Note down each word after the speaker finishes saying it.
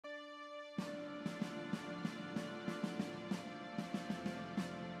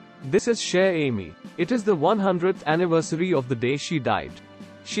This is Cher Ami. It is the 100th anniversary of the day she died.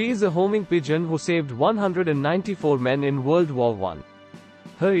 She is a homing pigeon who saved 194 men in World War I.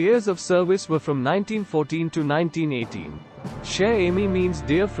 Her years of service were from 1914 to 1918. Cher Ami means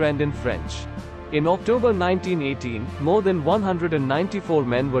dear friend in French. In October 1918, more than 194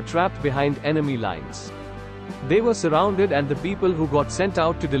 men were trapped behind enemy lines. They were surrounded and the people who got sent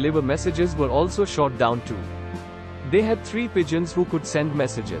out to deliver messages were also shot down too. They had 3 pigeons who could send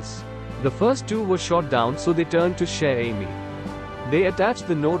messages. The first 2 were shot down, so they turned to Cher Ami. They attached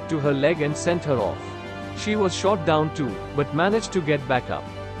the note to her leg and sent her off. She was shot down too, but managed to get back up.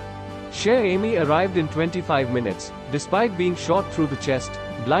 Cher Ami arrived in 25 minutes, despite being shot through the chest,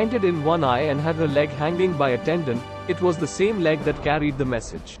 blinded in one eye and had her leg hanging by a tendon. It was the same leg that carried the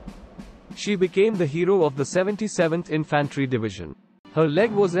message. She became the hero of the 77th Infantry Division. Her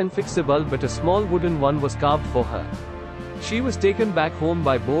leg was unfixable, but a small wooden one was carved for her. She was taken back home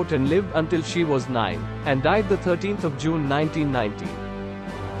by boat and lived until she was 9, and died the 13th of June 1990.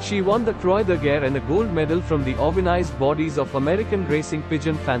 She won the Croix de Guerre and a gold medal from the organized bodies of American racing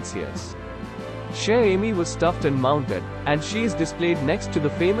pigeon fanciers. Cher Ami was stuffed and mounted, and she is displayed next to the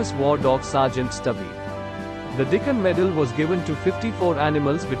famous war dog Sergeant Stubby. The Dickon Medal was given to 54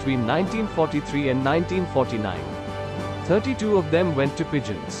 animals between 1943 and 1949. 32 of them went to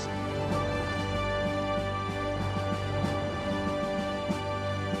pigeons.